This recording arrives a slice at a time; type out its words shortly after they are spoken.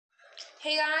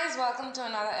Hey guys, welcome to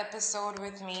another episode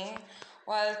with me.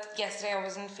 Well, yesterday I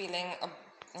wasn't feeling,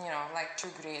 like too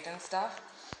great and stuff.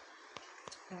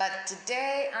 But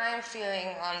today I'm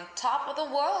feeling on top of the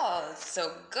world.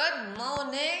 So good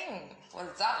morning.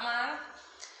 What's up, man?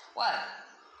 Well,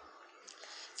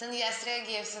 since yesterday I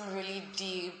gave some really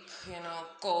deep,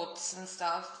 quotes and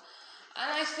stuff.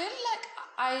 And I feel like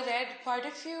I read quite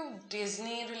a few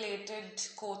Disney related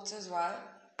quotes as well.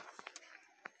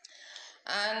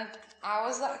 And I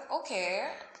was like, okay,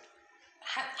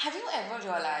 have you ever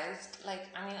realized, I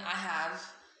have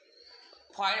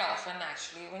quite often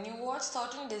actually, when you watch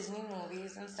certain Disney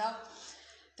movies and stuff,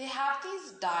 they have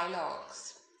these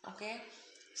dialogues, okay?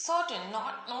 Certain,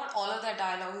 not all of their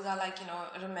dialogues are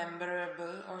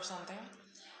rememberable or something,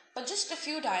 but just a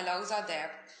few dialogues are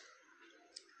there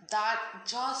that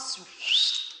just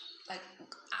like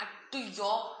to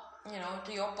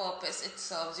your purpose, it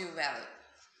serves you well.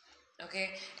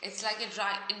 Okay, it's like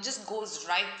it just goes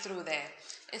right through there.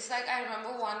 It's like I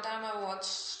remember one time I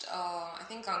watched I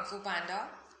think Kung Fu Panda,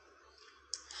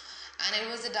 and it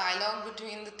was a dialogue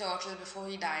between the turtle before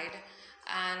he died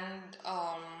and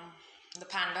the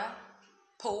panda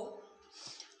Po.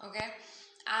 Okay,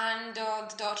 and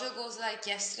the turtle goes like,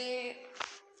 yesterday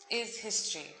is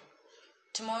history,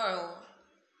 tomorrow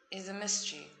is a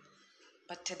mystery,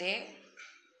 but today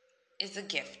is a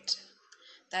gift.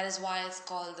 That is why it's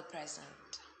called the present.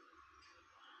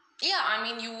 Yeah, I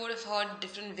mean, you would have heard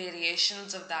different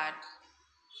variations of that,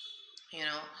 you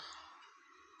know,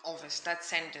 obvious, that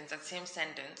same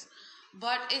sentence.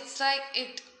 But it's like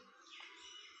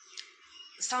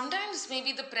sometimes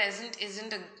maybe the present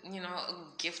isn't a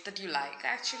gift that you like,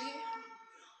 actually.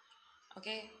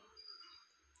 Okay?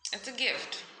 It's a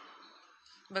gift.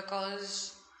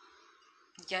 Because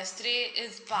yesterday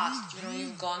is past,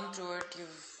 you've gone through it,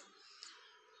 you've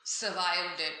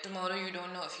survived it. Tomorrow you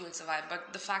don't know if you'll survive.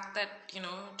 But the fact that,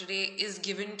 today is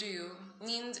given to you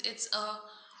means it's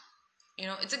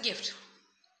a gift.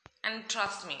 And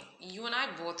trust me, you and I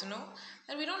both know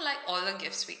that we don't like all the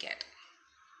gifts we get,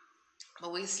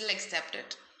 but we still accept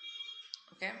it.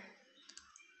 Okay?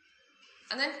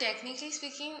 And then, technically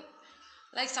speaking,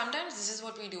 like sometimes this is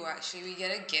what we do actually. We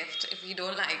get a gift. If we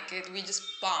don't like it, we just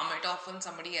palm it off on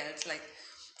somebody else. Like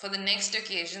for the next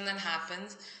occasion that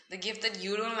happens, the gift that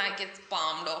you don't like gets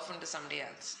palmed off onto somebody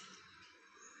else.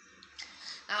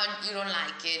 Now, you don't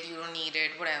like it, you don't need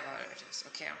it, whatever it is.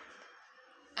 Okay?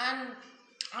 And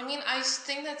I mean, I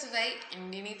think that's a very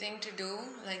Indian thing to do.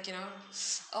 Like, you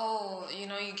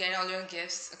get all your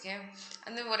gifts, okay?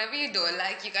 And then whatever you don't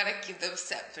like, you gotta keep them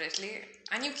separately.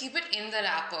 And you keep it in the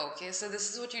wrapper, okay? So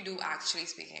this is what you do, actually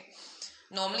speaking.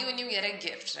 Normally, when you get a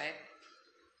gift, right?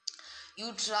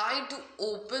 You try to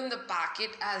open the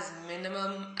packet as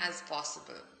minimum as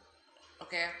possible,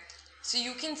 okay? So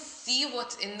you can see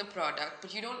what's in the product,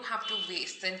 but you don't have to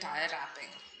waste the entire wrapping.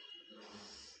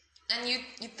 And you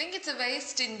think it's a very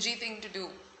stingy thing to do.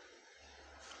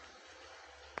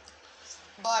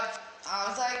 But I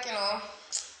was like,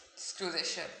 screw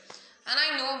this shit. And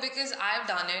I know because I've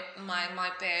done it. My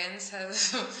parents have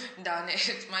done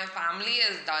it. My family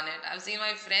has done it. I've seen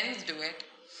my friends do it.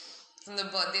 From the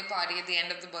birthday party, at the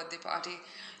end of the birthday party,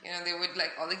 they would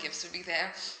like, all the gifts would be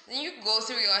there. Then you go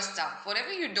through your stuff.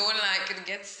 Whatever you don't like, it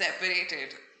gets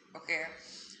separated. Okay?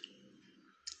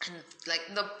 And like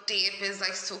the tape is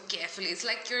like so carefully. It's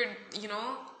like you're,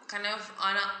 kind of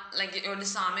like you're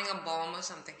disarming a bomb or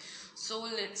something. So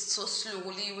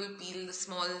slowly you will peel the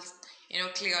small,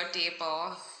 clear tape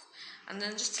off, and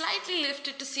then just slightly lift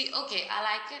it to see. Okay, I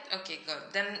like it. Okay, good.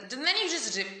 Then you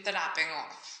just rip the wrapping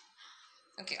off.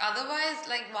 Okay. Otherwise,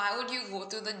 like, why would you go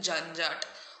through the janjat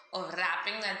of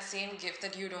wrapping that same gift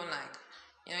that you don't like?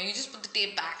 You just put the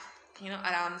tape back.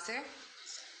 Aram se.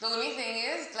 The only thing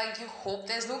is, like, you hope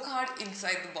there's no card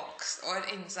inside the box or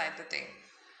inside the thing.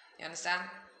 You understand?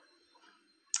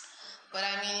 But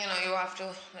I mean, you have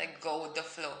to, like, go with the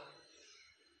flow.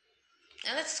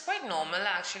 And it's quite normal,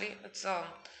 actually. It's not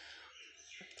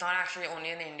actually only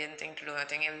an Indian thing to do. I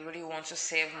think everybody wants to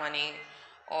save money,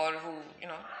 or who,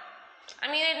 I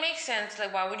mean, it makes sense.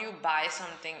 Like, why would you buy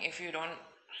something if you don't,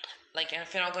 like,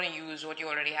 if you're not going to use what you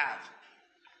already have?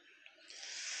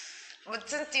 But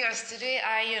since yesterday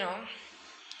I,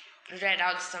 read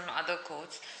out some other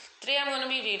quotes, today I'm going to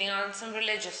be reading out some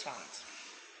religious ones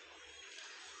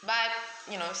by,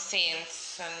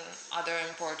 saints and other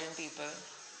important people.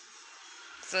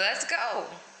 So let's go.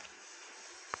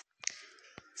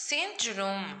 Saint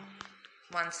Jerome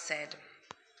once said,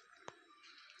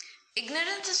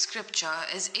 "Ignorance of Scripture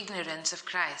is ignorance of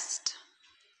Christ."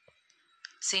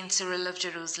 Saint Cyril of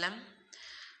Jerusalem,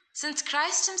 "Since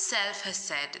Christ himself has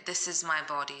said, 'This is my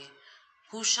body,'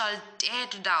 Who shall dare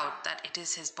to doubt that it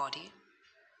is his body?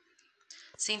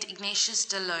 Saint Ignatius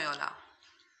de Loyola.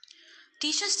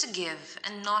 Teach us to give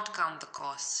and not count the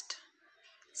cost.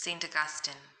 Saint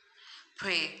Augustine.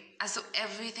 Pray as though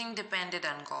everything depended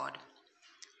on God.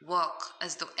 Work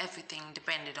as though everything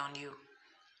depended on you.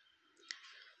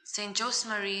 Saint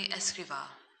Josemarie Escrivá.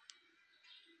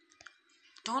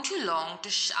 Don't you long to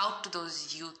shout to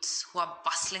those youths who are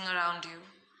bustling around you?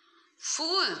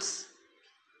 Fools!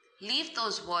 Leave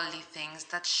those worldly things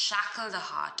that shackle the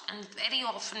heart and very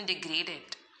often degrade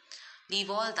it.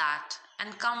 Leave all that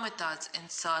and come with us in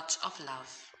search of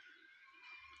love.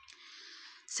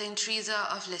 Saint Teresa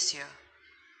of Lisieux.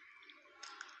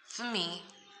 For me,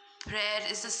 prayer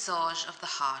is the surge of the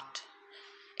heart.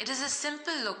 It is a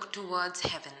simple look towards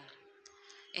heaven.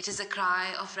 It is a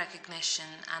cry of recognition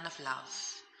and of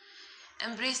love,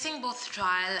 embracing both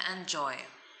trial and joy.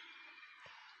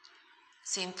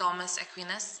 Saint Thomas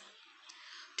Aquinas.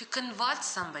 To convert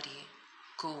somebody,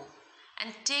 go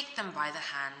and take them by the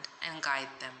hand and guide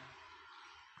them.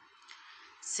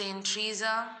 Saint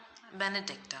Teresa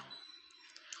Benedicta.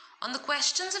 On the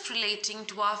questions of relating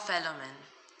to our fellow men,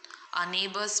 our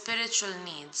neighbor's spiritual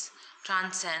needs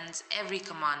transcends every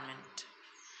commandment.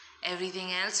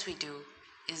 Everything else we do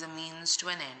is a means to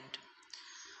an end.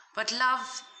 But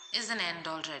love is an end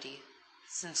already,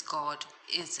 since God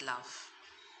is love.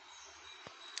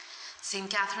 Saint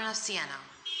Catherine of Siena.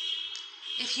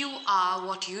 If you are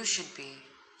what you should be,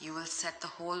 you will set the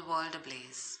whole world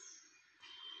ablaze.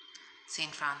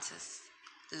 Saint Francis.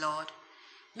 Lord,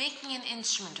 make me an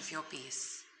instrument of your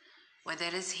peace. Where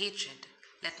there is hatred,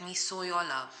 let me sow your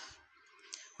love.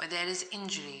 Where there is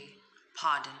injury,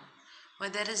 pardon. Where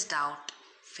there is doubt,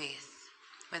 faith.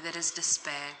 Where there is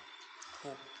despair,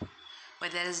 hope.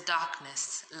 Where there is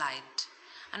darkness, light.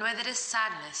 And where there is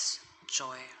sadness,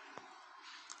 joy.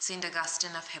 Saint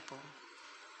Augustine of Hippo.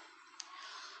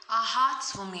 Our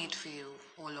hearts were made for you,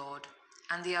 O Lord,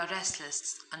 and they are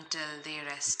restless until they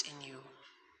rest in you.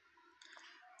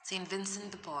 Saint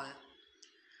Vincent de Paul.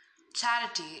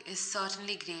 Charity is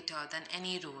certainly greater than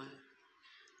any rule.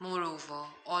 Moreover,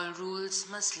 all rules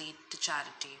must lead to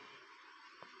charity.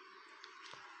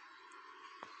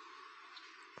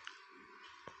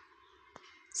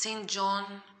 Saint John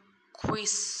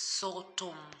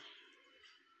Chrysostom.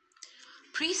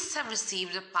 Priests have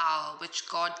received a power which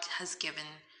God has given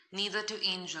neither to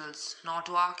angels nor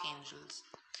to archangels.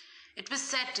 It was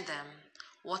said to them,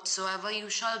 whatsoever you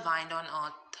shall bind on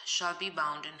earth shall be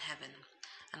bound in heaven,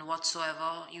 and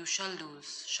whatsoever you shall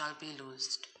loose shall be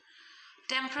loosed.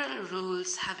 Temporal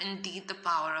rules have indeed the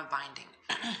power of binding,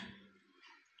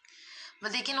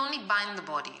 but they can only bind the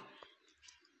body.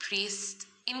 Priests,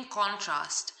 in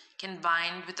contrast, can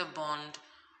bind with a bond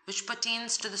which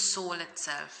pertains to the soul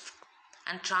itself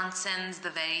and transcends the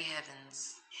very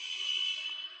heavens.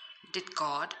 Did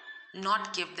God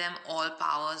not give them all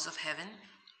powers of heaven?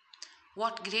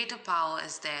 What greater power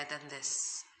is there than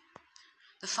this?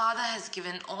 The Father has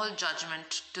given all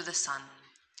judgment to the Son,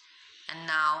 and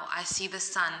now I see the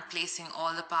Son placing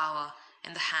all the power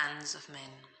in the hands of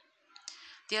men.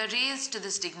 They are raised to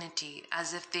this dignity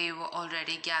as if they were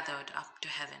already gathered up to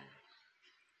heaven.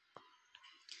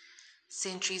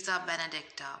 Saint Teresa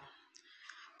Benedicta.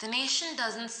 The nation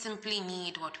doesn't simply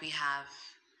need what we have,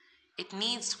 it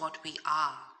needs what we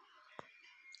are.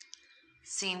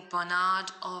 Saint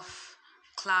Bernard of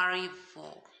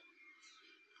Clairvaux.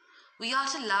 We are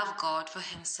to love God for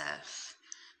himself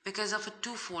because of a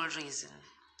twofold reason.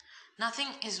 Nothing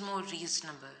is more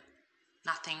reasonable,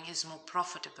 nothing is more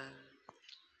profitable.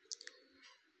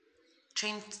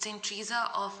 Saint Teresa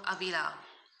of Avila.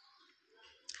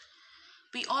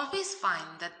 We always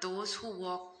find that those who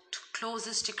walked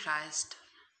closest to Christ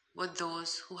were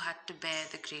those who had to bear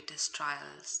the greatest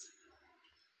trials.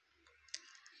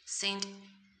 Saint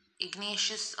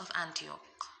Ignatius of Antioch.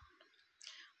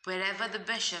 Wherever the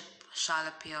bishop shall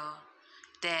appear,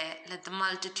 there let the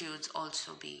multitudes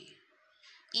also be.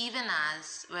 Even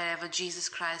as wherever Jesus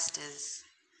Christ is,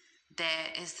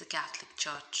 there is the Catholic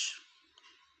Church.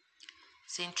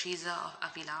 Saint Teresa of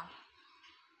Avila.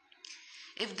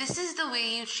 If this is the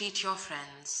way you treat your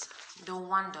friends, no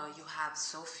wonder you have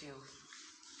so few.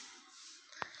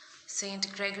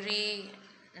 Saint Gregory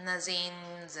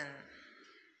Nazianzen.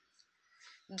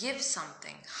 Give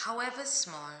something, however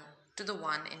small, to the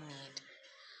one in need,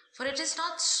 for it is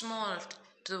not small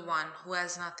to the one who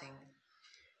has nothing,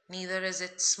 neither is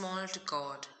it small to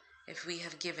God if we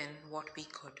have given what we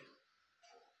could.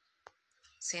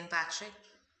 Saint Patrick.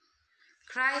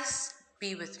 Christ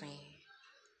be with me,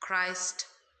 Christ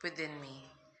within me,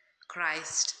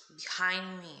 Christ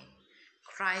behind me,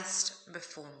 Christ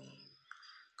before me,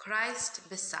 Christ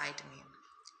beside me,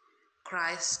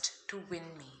 Christ to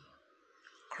win me,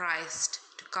 Christ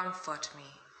to comfort me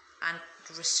and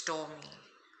to restore me,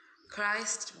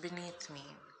 Christ beneath me,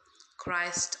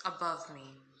 Christ above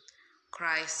me,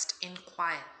 Christ in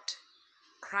quiet,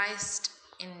 Christ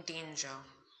in danger,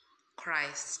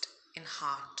 Christ in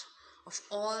heart of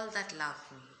all that love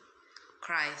me,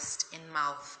 Christ in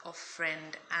mouth of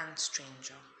friend and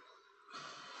stranger.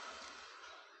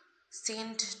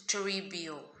 Saint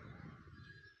Toribio.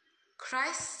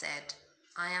 Christ said,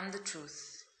 I am the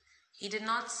truth. He did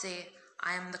not say,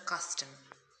 I am the custom.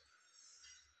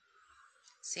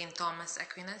 Saint Thomas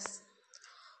Aquinas.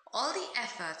 All the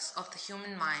efforts of the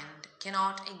human mind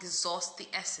cannot exhaust the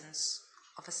essence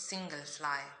of a single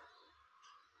fly.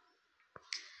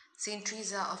 Saint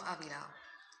Teresa of Avila.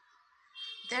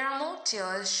 There are more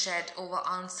tears shed over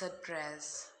answered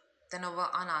prayers than over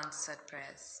unanswered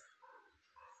prayers.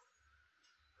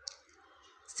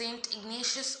 Saint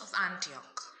Ignatius of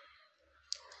Antioch.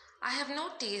 I have no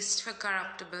taste for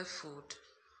corruptible food,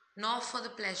 nor for the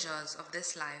pleasures of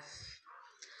this life.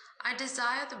 I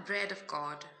desire the bread of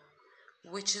God,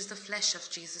 which is the flesh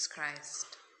of Jesus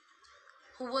Christ,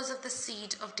 who was of the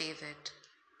seed of David,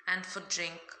 and for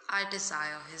drink I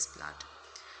desire his blood,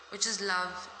 which is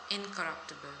love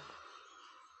incorruptible.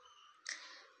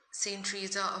 Saint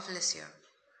Teresa of Lisieux.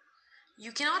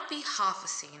 You cannot be half a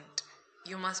saint.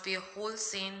 You must be a whole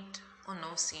saint or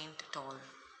no saint at all.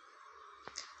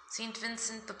 Saint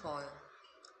Vincent de Paul.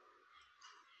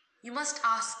 You must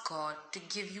ask God to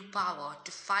give you power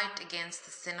to fight against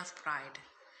the sin of pride,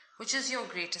 which is your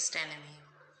greatest enemy,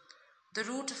 the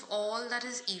root of all that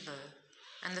is evil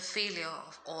and the failure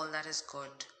of all that is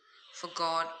good, for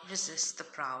God resists the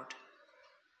proud.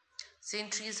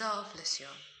 Saint Teresa of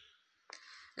Lisieux.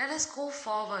 Let us go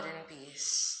forward in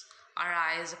peace, our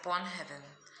eyes upon heaven,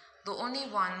 the only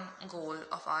one goal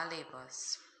of our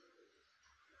labors.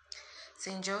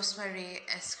 Saint Jose Maria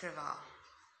Escrivá.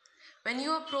 When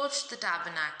you approach the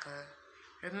tabernacle,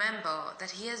 remember that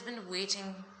he has been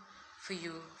waiting for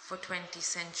you for 20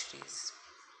 centuries.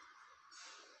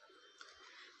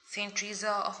 Saint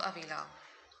Teresa of Avila.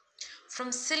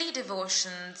 From silly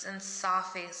devotions and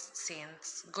sour-faced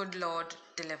saints, good Lord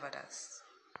delivered us.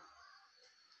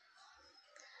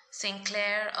 Saint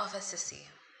Clare of Assisi.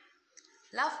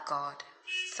 Love God,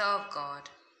 serve God,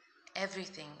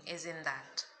 everything is in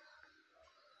that.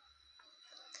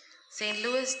 Saint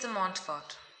Louis de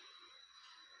Montfort.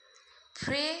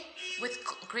 Pray with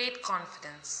great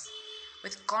confidence,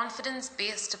 with confidence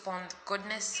based upon the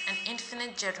goodness and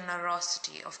infinite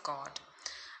generosity of God,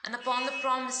 and upon the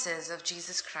promises of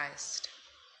Jesus Christ.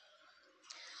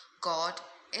 God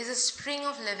is a spring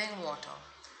of living water,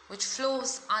 which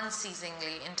flows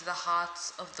unceasingly into the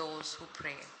hearts of those who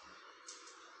pray.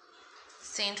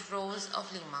 Saint Rose of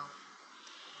Lima.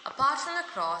 Apart from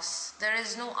the cross, there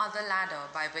is no other ladder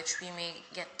by which we may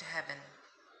get to heaven.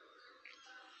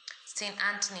 Saint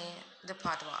Anthony de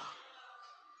Padua.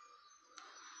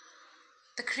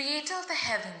 The Creator of the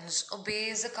heavens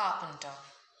obeys the carpenter.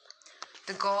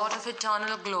 The God of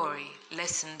eternal glory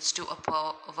listens to a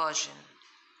poor virgin.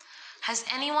 Has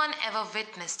anyone ever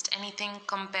witnessed anything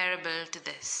comparable to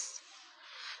this?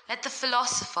 Let the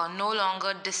philosopher no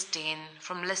longer disdain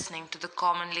from listening to the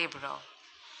common laborer,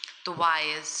 the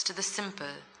wise to the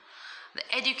simple, the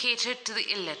educated to the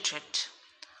illiterate,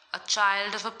 a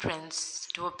child of a prince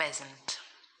to a peasant.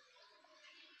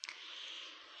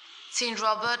 Saint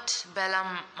Robert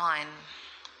Bellarmine.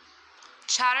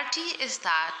 Charity is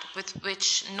that with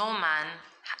which no man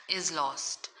is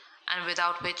lost, and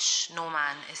without which no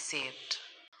man is saved.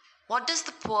 What does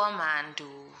the poor man do?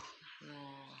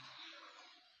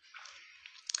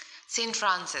 Saint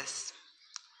Francis.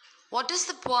 What does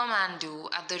the poor man do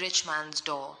at the rich man's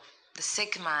door, the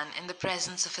sick man in the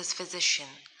presence of his physician,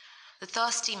 the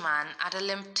thirsty man at a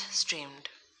limped stream?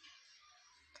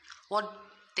 What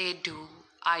they do,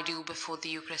 I do before the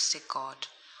Eucharistic God.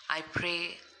 I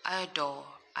pray, I adore,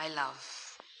 I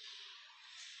love.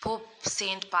 Pope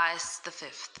Saint Pius V.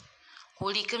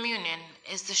 Holy Communion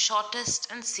is the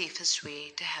shortest and safest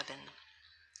way to heaven.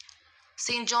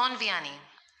 Saint John Vianney.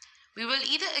 We will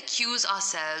either accuse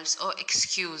ourselves or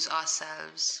excuse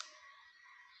ourselves.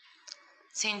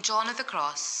 Saint John of the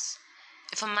Cross.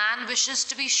 If a man wishes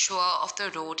to be sure of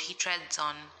the road he treads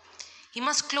on, he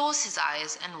must close his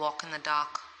eyes and walk in the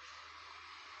dark.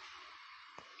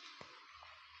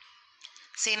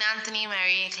 Saint Anthony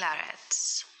Mary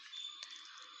Claret.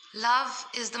 Love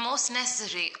is the most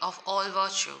necessary of all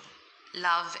virtue.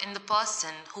 Love in the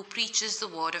person who preaches the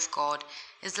word of God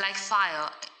is like fire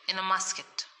in a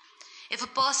musket. If a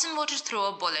person were to throw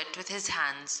a bullet with his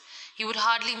hands, he would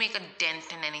hardly make a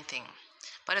dent in anything.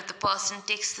 But if the person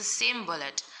takes the same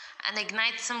bullet and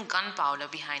ignites some gunpowder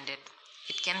behind it,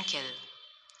 it can kill.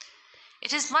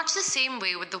 It is much the same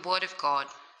way with the Word of God.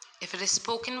 If it is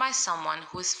spoken by someone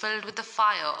who is filled with the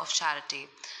fire of charity,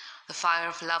 the fire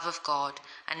of love of God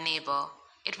and neighbor,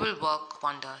 it will work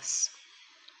wonders.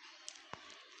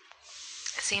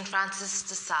 St. Francis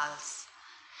de Sales.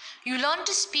 You learn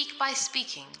to speak by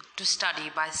speaking, to study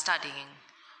by studying,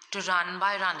 to run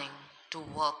by running, to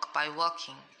work by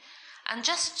working, and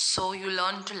just so you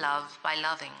learn to love by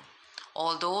loving.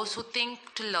 All those who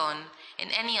think to learn in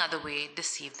any other way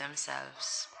deceive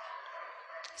themselves.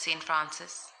 St.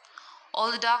 Francis.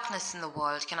 All the darkness in the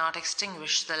world cannot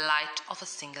extinguish the light of a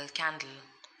single candle.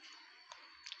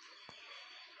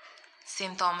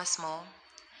 St. Thomas More.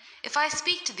 If I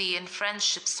speak to thee in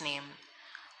friendship's name,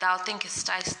 thou thinkest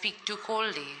I speak too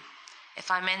coldly.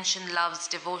 If I mention love's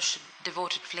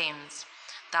devoted flames,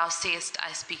 thou sayest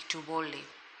I speak too boldly.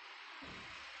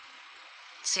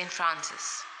 St.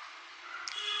 Francis.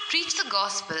 Preach the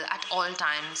gospel at all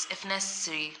times. If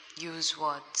necessary, use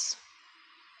words.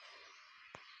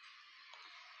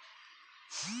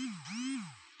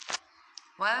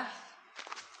 Well,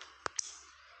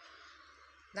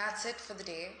 that's it for the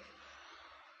day.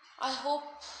 I hope,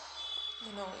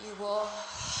 you were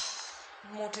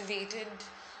motivated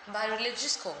by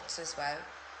religious quotes as well.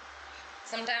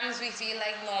 Sometimes we feel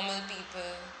like normal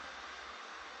people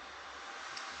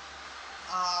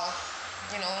are,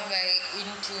 very in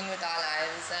tune with our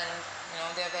lives and,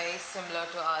 they're very similar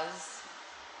to us.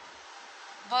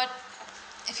 But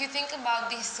if you think about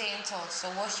these saints also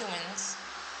were humans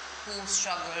who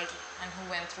struggled and who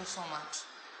went through so much.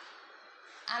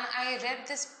 And I read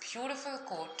this beautiful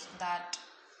quote that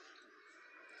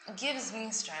gives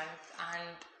me strength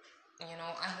and,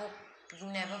 I hope you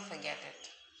never forget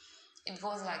it. It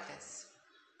goes like this.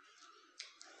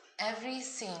 Every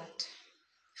saint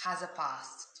has a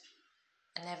past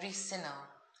and every sinner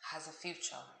has a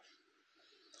future.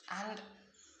 And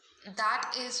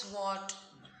that is what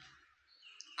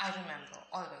I remember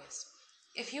always.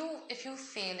 If you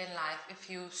fail in life, if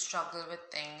you struggle with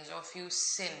things or if you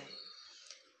sin,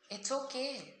 it's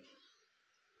okay.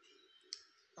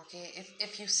 Okay,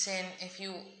 if you sin, if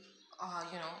you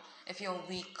if you're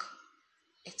weak,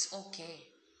 it's okay.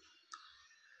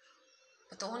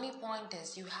 But the only point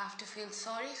is you have to feel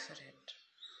sorry for it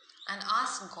and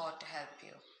ask God to help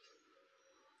you.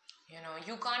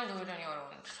 You can't do it on your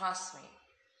own. Trust me.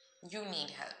 You need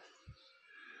help.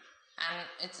 And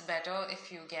it's better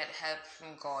if you get help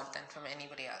from God than from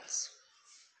anybody else.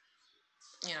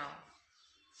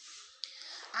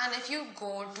 And if you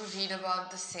go to read about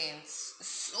the saints,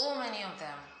 so many of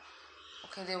them,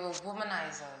 they were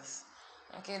womanizers.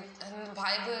 In the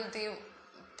Bible, they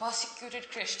persecuted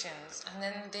Christians and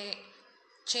then they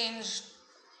changed,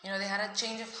 they had a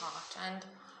change of heart and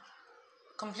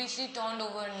completely turned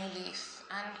over a new leaf.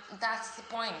 And that's the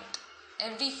point.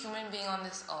 Every human being on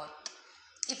this earth,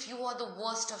 if you are the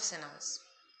worst of sinners,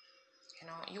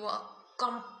 you are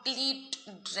complete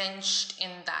drenched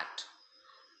in that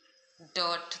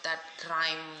dirt, that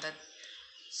grime, that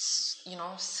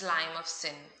slime of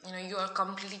sin. You are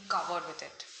completely covered with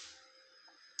it.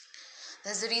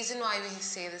 There's a reason why we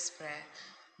say this prayer.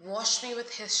 Wash me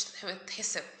with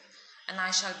hyssop, and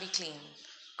I shall be clean.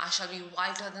 I shall be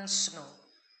whiter than snow.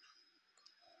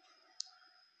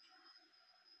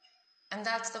 And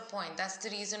that's the point. That's the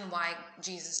reason why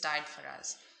Jesus died for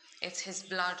us. It's his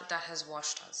blood that has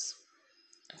washed us.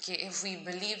 If we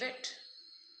believe it,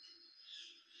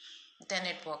 then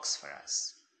it works for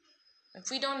us. If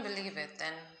we don't believe it,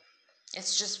 then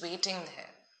it's just waiting there,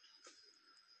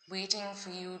 waiting for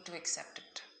you to accept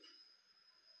it.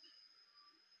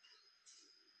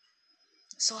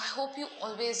 So I hope you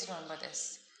always remember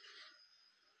this,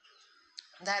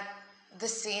 that the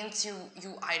saints you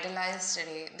idolize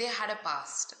today, they had a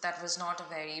past that was not a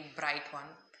very bright one.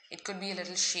 It could be a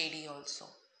little shady also.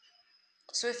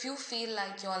 So if you feel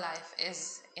like your life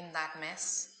is in that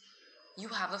mess, you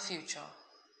have a future.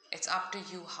 It's up to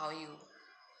you how you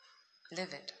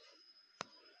live it.